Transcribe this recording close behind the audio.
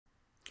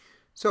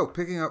So,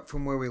 picking up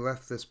from where we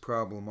left this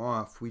problem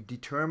off, we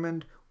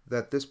determined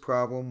that this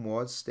problem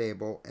was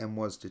stable and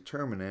was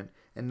determinate,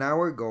 and now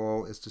our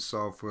goal is to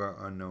solve for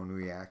our unknown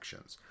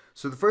reactions.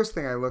 So the first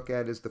thing I look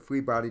at is the free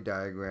body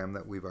diagram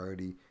that we've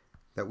already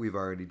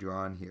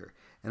drawn here.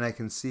 And I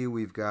can see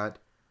we've got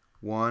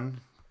 1,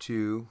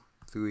 2,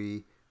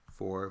 3,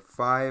 4,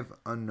 5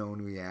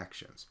 unknown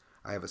reactions.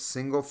 I have a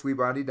single free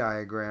body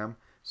diagram,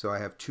 so I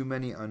have too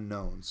many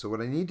unknowns. So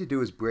what I need to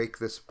do is break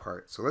this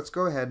apart. So let's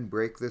go ahead and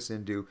break this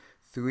into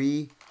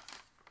 3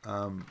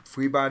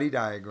 free body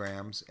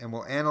diagrams, and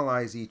we'll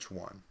analyze each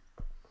one.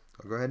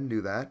 I'll go ahead and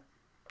do that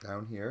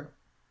down here.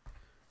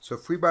 So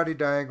free body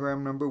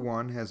diagram number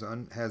 1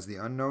 has the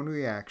unknown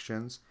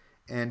reactions,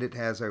 and it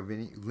has our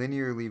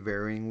linearly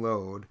varying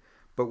load.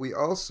 But we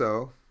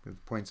also,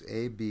 with points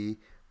A, B,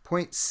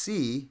 point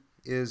C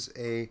is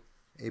a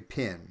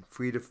pin,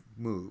 free to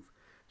move.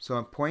 So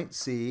on point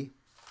C,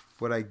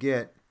 what I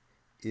get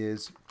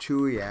is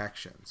 2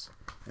 reactions.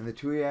 And the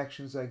 2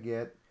 reactions I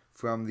get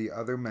from the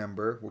other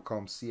member, we'll call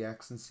them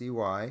CX and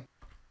CY.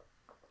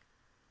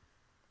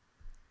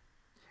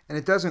 And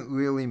it doesn't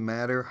really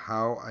matter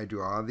how I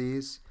draw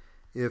these.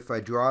 If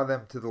I draw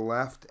them to the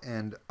left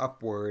and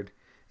upward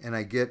and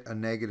I get a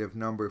negative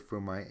number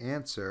for my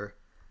answer,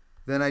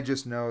 then I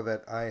just know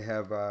that I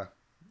have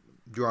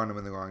drawn them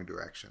in the wrong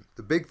direction.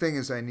 The big thing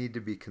is I need to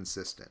be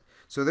consistent.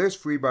 So there's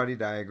free body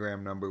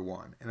diagram number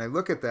 1. And I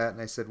look at that and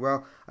I said,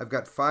 well, I've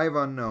got 5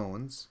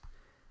 unknowns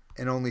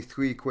and only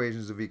 3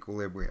 equations of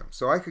equilibrium.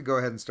 So I could go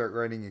ahead and start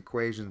writing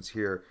equations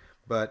here,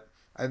 but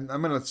I'm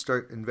going to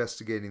start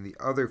investigating the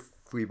other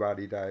free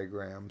body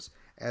diagrams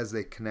as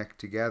they connect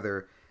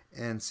together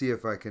and see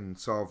if I can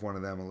solve one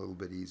of them a little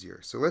bit easier.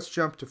 So let's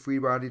jump to free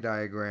body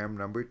diagram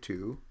number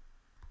 2.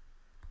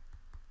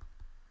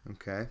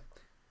 Okay.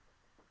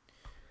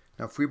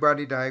 Now free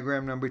body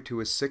diagram number 2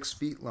 is 6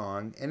 feet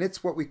long, and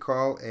it's what we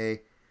call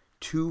a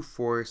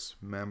 2-force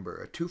member.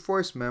 A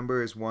 2-force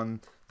member is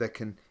one that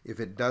can, if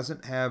it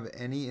doesn't have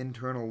any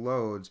internal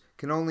loads,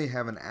 can only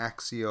have an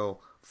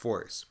axial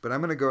force. But I'm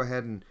going to go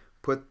ahead and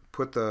put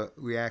the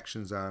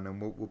reactions on,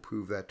 and we'll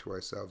prove that to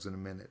ourselves in a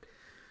minute.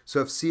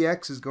 So if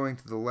CX is going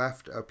to the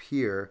left up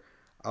here,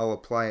 I'll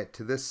apply it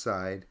to this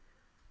side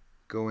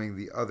going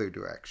the other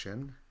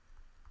direction.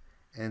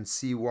 And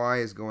CY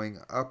is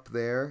going up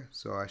there,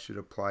 so I should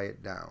apply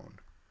it down.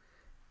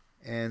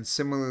 And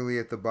similarly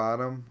at the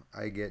bottom,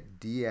 I get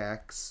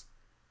dx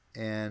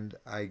and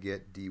I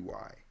get dy.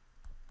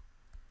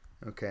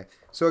 Okay,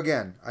 so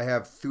again, I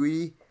have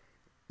 3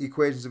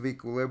 equations of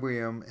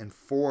equilibrium and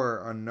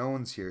 4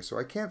 unknowns here, so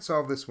I can't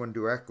solve this one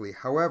directly.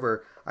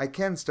 However, I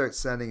can start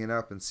setting it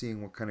up and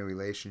seeing what kind of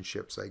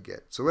relationships I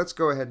get. So let's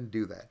go ahead and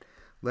do that.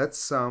 Let's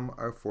sum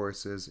our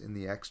forces in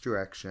the x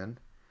direction,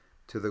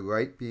 to the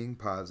right being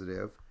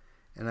positive,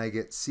 and I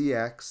get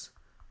Cx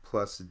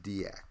plus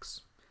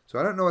dx. So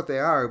I don't know what they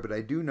are, but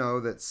I do know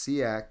that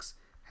Cx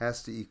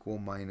has to equal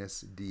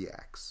minus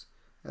dx.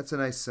 That's a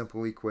nice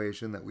simple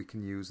equation that we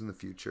can use in the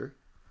future.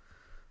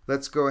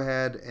 Let's go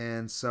ahead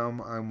and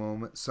sum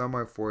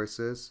our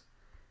forces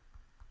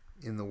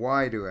in the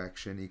y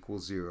direction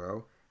equals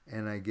 0,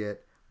 and I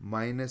get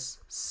minus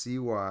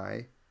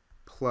cy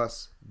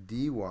plus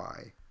dy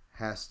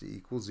has to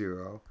equal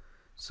 0,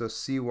 so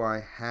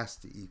cy has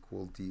to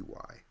equal dy.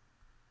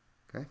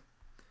 Okay?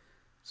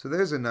 So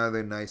there's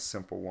another nice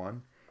simple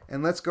one.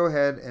 And let's go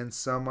ahead and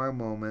sum our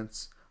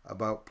moments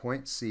about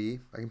point C.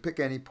 I can pick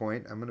any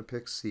point. I'm going to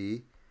pick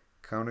C,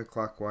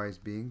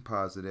 counterclockwise being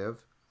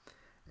positive.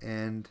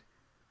 And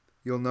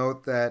you'll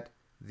note that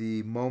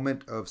the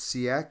moment of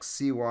Cx,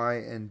 Cy,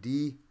 and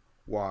dy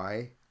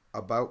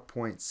about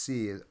point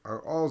C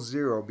are all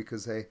 0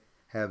 because they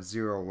have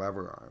 0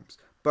 lever arms.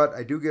 But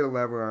I do get a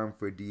lever arm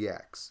for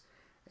dx.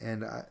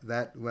 And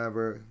that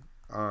lever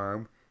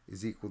arm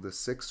is equal to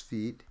 6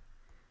 feet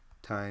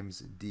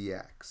times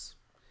dx.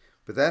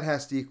 But that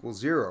has to equal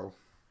 0.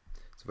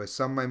 So if I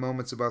sum my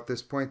moments about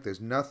this point,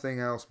 there's nothing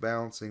else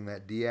balancing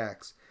that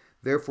dx.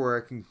 Therefore,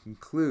 I can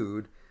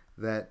conclude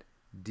that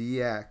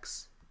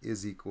dx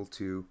is equal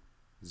to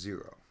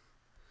 0.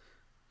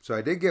 So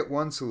I did get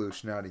one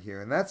solution out of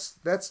here, and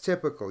that's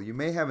typical. You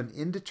may have an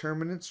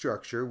indeterminate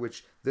structure,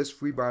 which this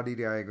free body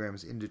diagram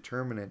is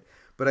indeterminate,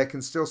 but I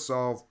can still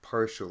solve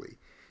partially.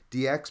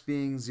 Dx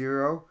being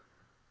 0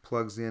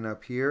 plugs in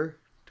up here,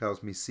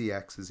 tells me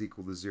Cx is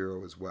equal to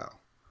 0 as well.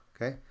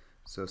 Okay,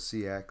 so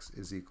Cx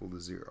is equal to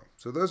 0.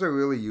 So those are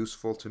really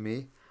useful to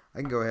me.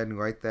 I can go ahead and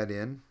write that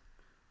in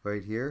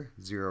right here.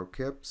 0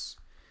 kips,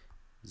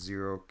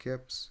 0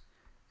 kips,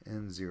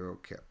 and 0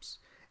 kips.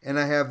 And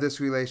I have this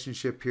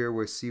relationship here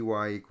where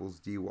Cy equals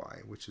dy,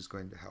 which is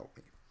going to help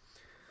me.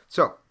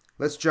 So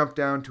let's jump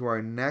down to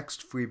our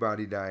next free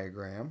body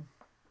diagram.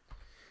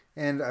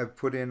 And I've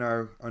put in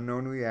our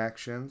unknown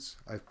reactions.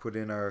 I've put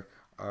in our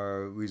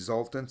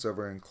resultants of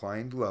our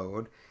inclined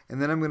load. And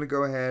then I'm going to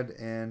go ahead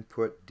and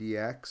put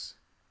dx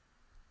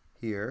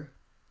here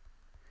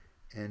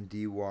and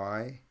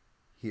dy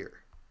here.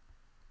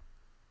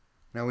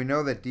 Now we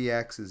know that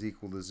dx is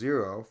equal to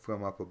 0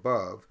 from up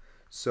above.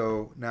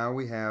 So now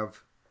we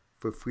have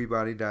for free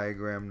body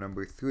diagram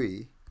number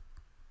 3.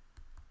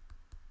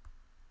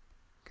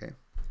 Okay,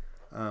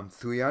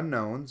 3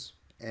 unknowns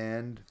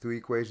and 3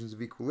 equations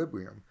of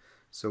equilibrium.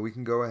 So we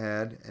can go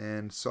ahead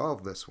and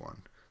solve this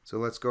one. So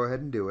let's go ahead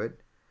and do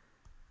it.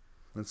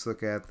 Let's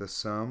look at the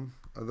sum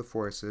of the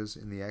forces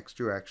in the x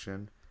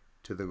direction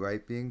to the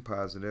right being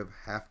positive,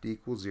 half d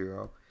equals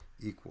 0,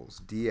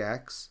 equals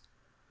dx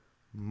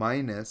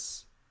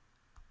minus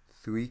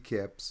 3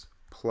 kips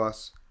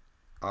plus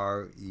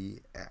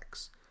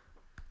rex.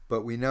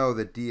 But we know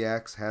that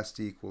dx has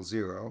to equal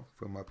 0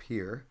 from up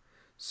here,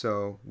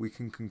 so we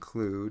can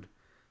conclude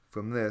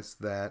from this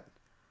that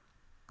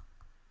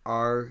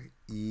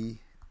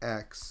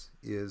rex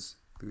is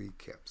 3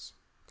 kips.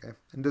 Okay.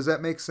 And does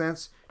that make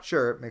sense?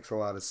 Sure, it makes a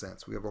lot of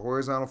sense. We have a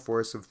horizontal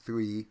force of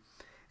 3,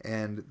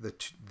 and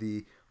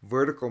the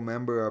vertical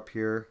member up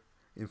here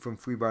from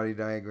free body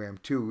diagram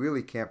 2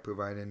 really can't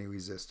provide any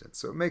resistance.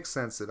 So it makes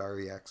sense that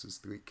rex is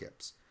 3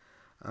 kips.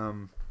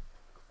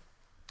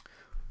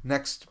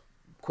 Next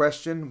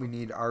question, we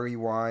need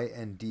rey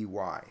and dy.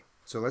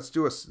 So let's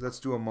do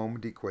a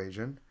moment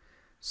equation.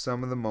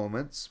 Sum of the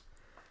moments.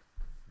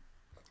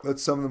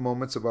 Let's sum the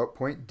moments about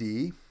point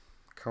D,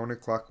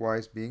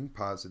 counterclockwise being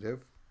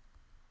positive.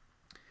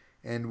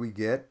 And we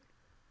get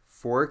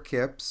 4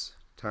 kips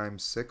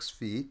times 6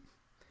 feet,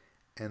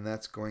 and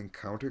that's going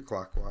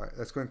counterclockwise.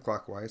 That's going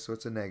clockwise, so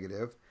it's a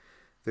negative.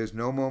 There's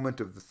no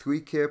moment of the 3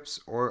 kips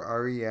or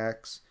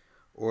rex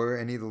or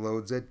any of the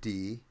loads at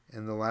D,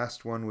 and the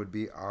last one would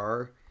be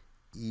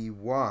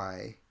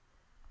rey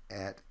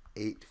at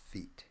 8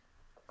 feet.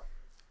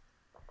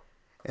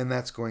 And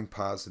that's going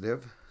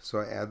positive, so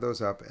I add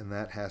those up, and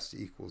that has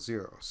to equal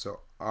 0.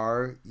 So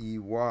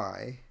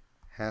rey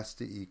has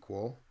to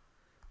equal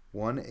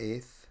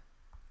 1/8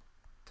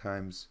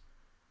 times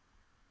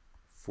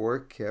 4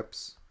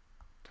 kips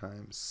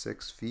times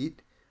 6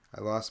 feet.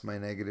 I lost my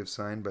negative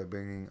sign by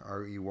bringing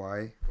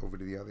rey over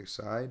to the other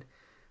side.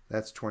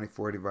 That's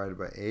 24 divided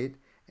by 8,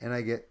 and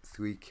I get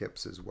 3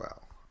 kips as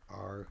well,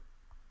 rey.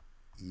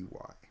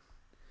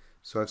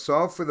 So I've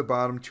solved for the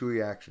bottom 2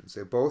 reactions.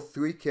 They're both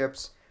 3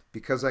 kips.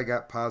 Because I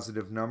got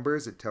positive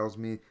numbers, it tells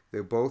me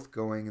they're both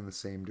going in the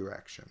same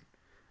direction,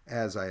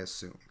 as I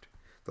assumed.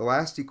 The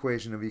last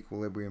equation of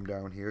equilibrium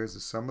down here is the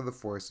sum of the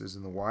forces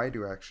in the y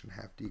direction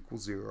have to equal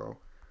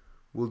 0.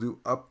 We'll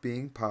do up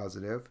being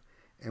positive,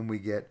 and we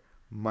get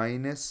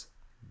minus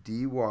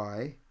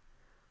dy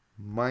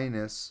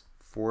minus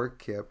 4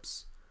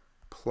 kips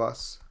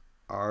plus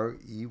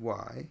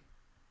rey.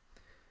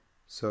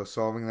 So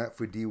solving that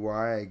for dy,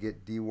 I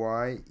get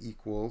dy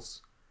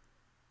equals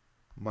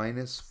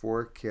minus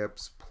 4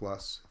 kips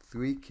plus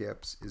 3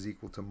 kips is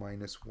equal to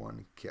minus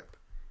 1 kip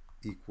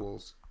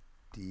equals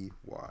dy.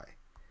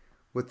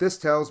 What this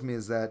tells me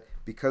is that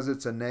because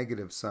it's a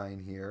negative sign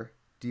here,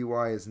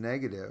 dy is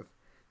negative,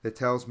 that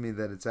tells me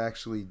that it's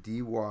actually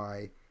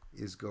dy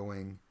is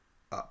going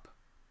up.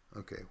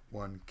 Okay,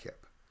 1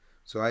 kip.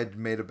 So I had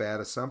made a bad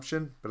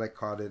assumption, but I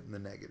caught it in the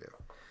negative.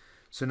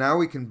 So now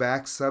we can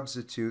back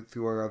substitute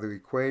through our other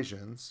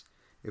equations.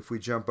 If we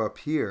jump up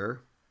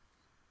here,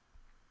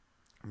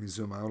 let me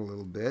zoom out a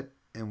little bit,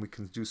 and we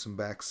can do some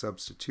back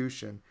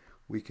substitution.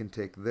 We can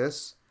take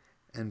this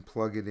and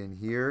plug it in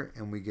here,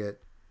 and we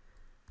get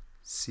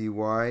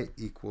cy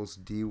equals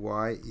dy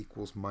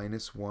equals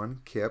minus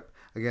 1 kip.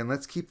 Again,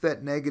 let's keep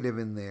that negative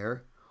in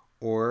there,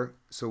 or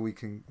so we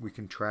can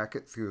track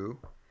it through.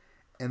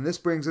 And this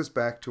brings us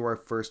back to our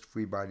first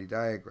free body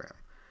diagram.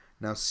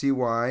 Now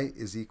cy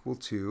is equal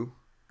to,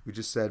 we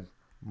just said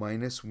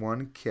minus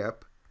 1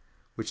 kip,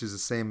 which is the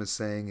same as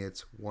saying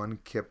it's 1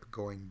 kip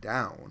going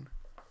down.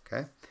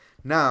 Okay.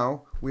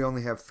 Now we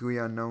only have 3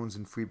 unknowns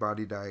in free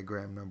body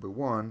diagram number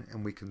 1,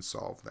 and we can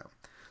solve them.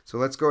 So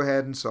let's go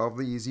ahead and solve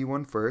the easy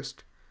one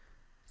first.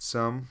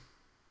 Zoom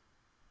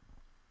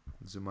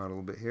out a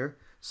little bit here.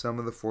 Sum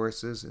of the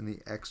forces in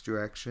the x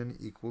direction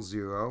equals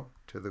 0,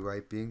 to the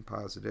right being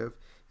positive,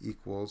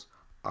 equals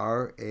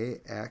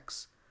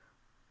rax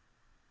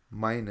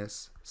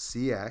minus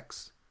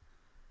cx.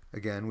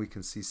 Again, we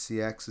can see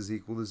cx is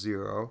equal to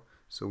 0,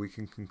 so we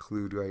can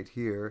conclude right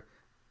here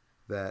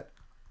that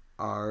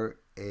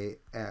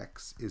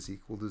rax is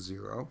equal to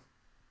 0.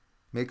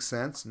 Makes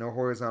sense. No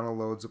horizontal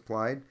loads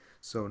applied,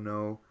 so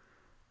no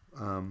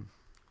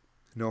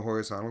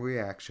horizontal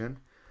reaction.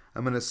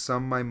 I'm going to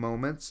sum my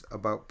moments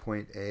about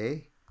point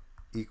A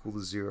equal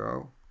to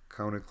 0,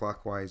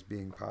 counterclockwise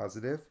being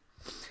positive.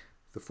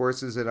 The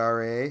forces at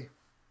RA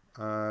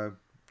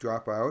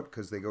drop out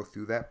because they go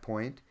through that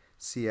point.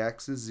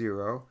 CX is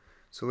 0.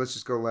 So let's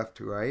just go left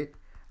to right.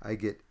 I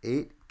get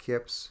 8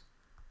 kips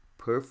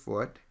per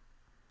foot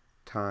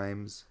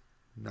times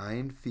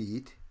 9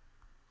 feet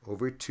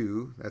over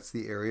 2. That's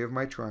the area of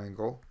my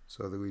triangle.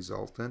 So the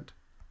resultant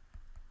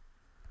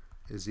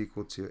is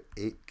equal to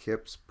 8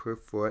 kips per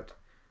foot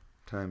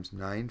times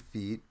 9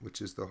 feet,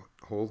 which is the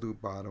whole to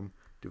bottom,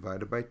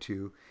 divided by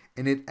 2.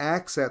 And it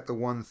acts at the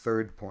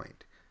 1/3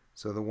 point.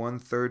 So the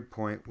 1/3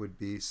 point would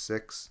be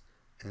 6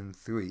 and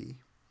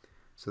 3.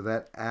 So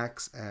that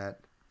acts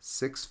at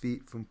 6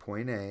 feet from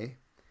point A.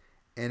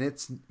 and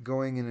it's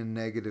going in a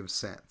negative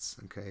sense.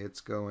 Okay,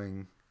 it's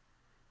going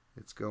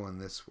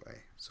this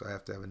way, so I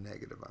have to have a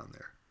negative on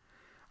there.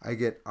 I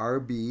get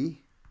RB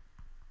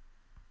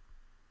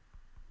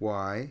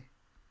y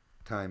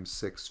times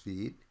 6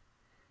 feet,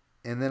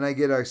 and then I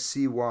get our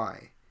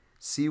CY.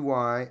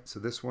 CY, so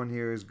this one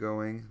here is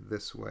going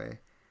this way,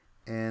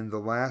 and the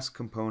last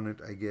component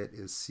I get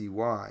is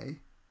CY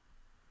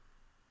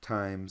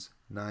times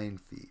 9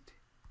 feet.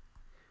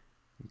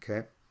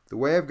 Okay, the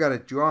way I've got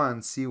it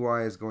drawn,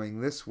 CY is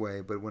going this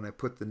way, but when I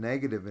put the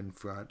negative in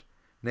front,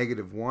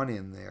 negative 1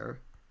 in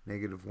there,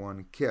 negative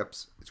 1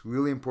 kips, it's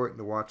really important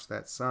to watch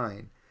that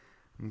sign.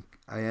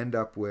 I end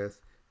up with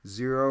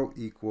 0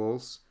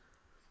 equals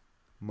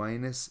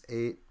minus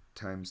 8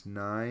 times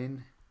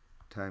 9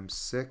 times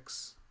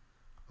 6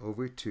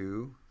 over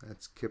 2,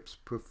 that's kips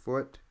per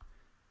foot,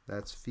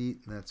 that's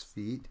feet, and that's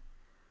feet,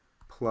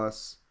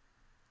 plus,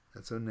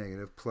 that's a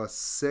negative, plus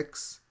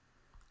 6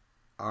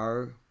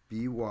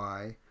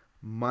 RBY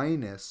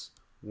minus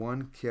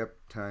 1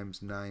 kip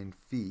times 9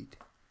 feet.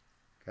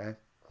 Okay?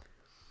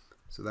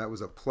 So that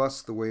was a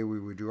plus the way we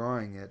were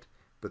drawing it,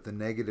 but the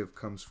negative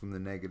comes from the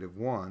negative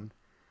 1.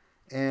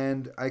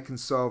 And I can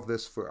solve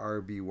this for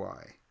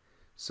RBY.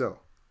 So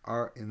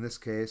in this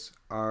case,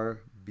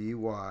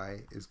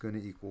 RBY is going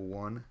to equal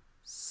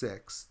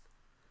 1/6.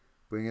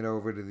 Bring it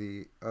over to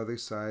the other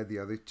side. The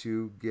other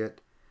two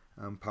get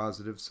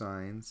positive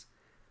signs.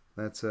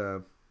 That's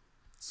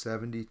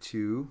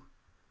 72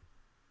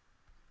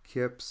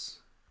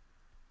 kips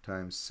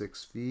times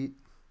 6 feet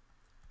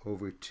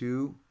over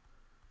 2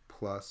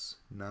 plus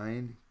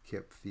 9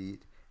 kip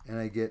feet, and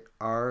I get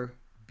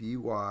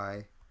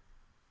RBY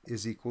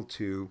is equal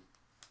to,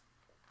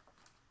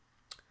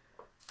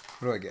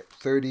 what do I get?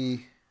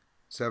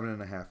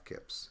 37.5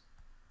 kips.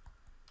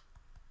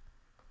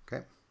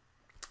 Okay.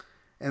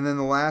 And then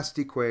the last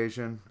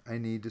equation I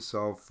need to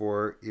solve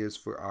for is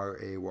for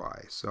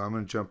RAY. So I'm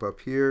going to jump up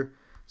here.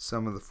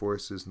 Sum of the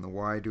forces in the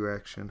y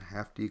direction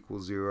have to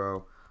equal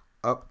 0,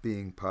 up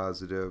being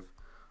positive.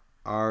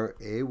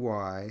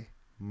 RAY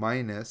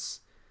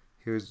minus,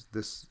 here's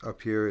this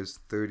up here is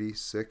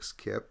 36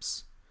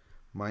 kips,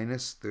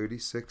 minus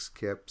 36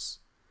 kips,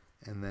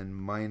 and then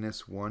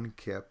minus 1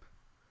 kip,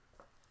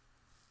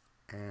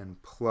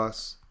 and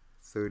plus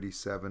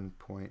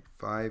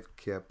 37.5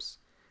 kips,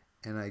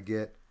 and I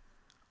get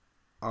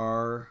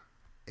RAY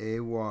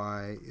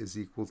is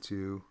equal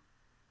to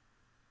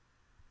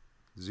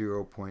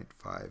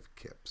 0.5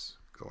 kips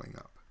going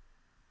up.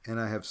 And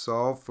I have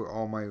solved for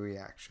all my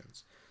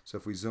reactions. So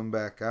if we zoom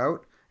back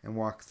out and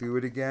walk through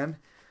it again,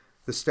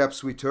 the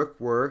steps we took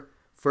were,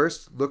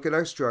 first, look at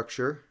our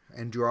structure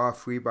and draw a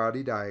free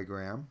body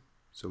diagram.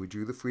 So we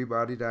drew the free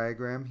body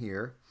diagram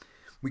here.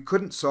 We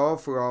couldn't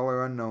solve for all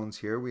our unknowns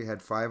here. We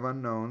had 5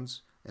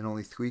 unknowns and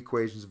only 3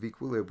 equations of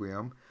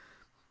equilibrium.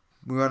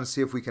 We want to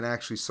see if we can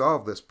actually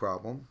solve this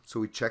problem.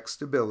 So we check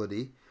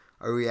stability.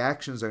 Our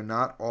reactions are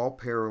not all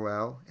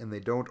parallel, and they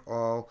don't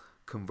all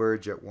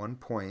converge at one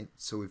point.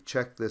 So we've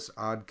checked this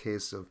odd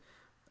case of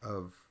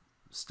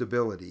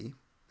stability.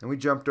 And we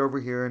jumped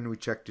over here and we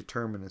checked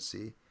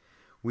determinacy.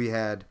 We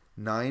had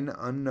 9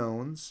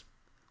 unknowns.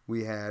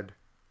 We had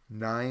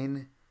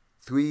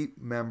 3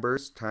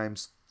 members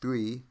times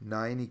 3,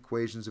 9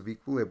 equations of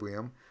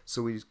equilibrium.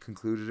 So we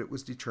concluded it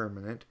was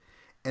determinate.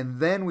 And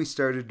then we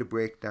started to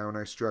break down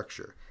our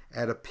structure.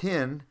 At a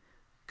pin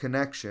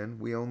connection,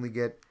 we only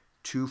get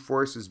 2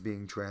 forces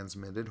being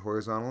transmitted,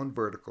 horizontal and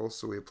vertical,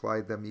 so we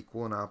applied them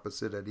equal and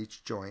opposite at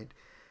each joint.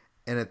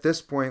 And at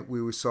this point,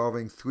 we were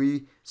solving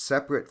 3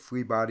 separate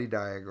free body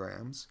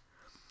diagrams.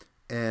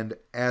 And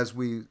as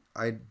we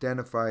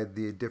identified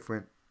the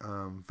different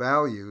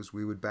values,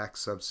 we would back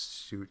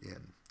substitute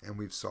in. And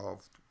we've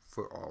solved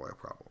for all our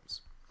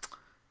problems.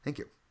 Thank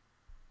you.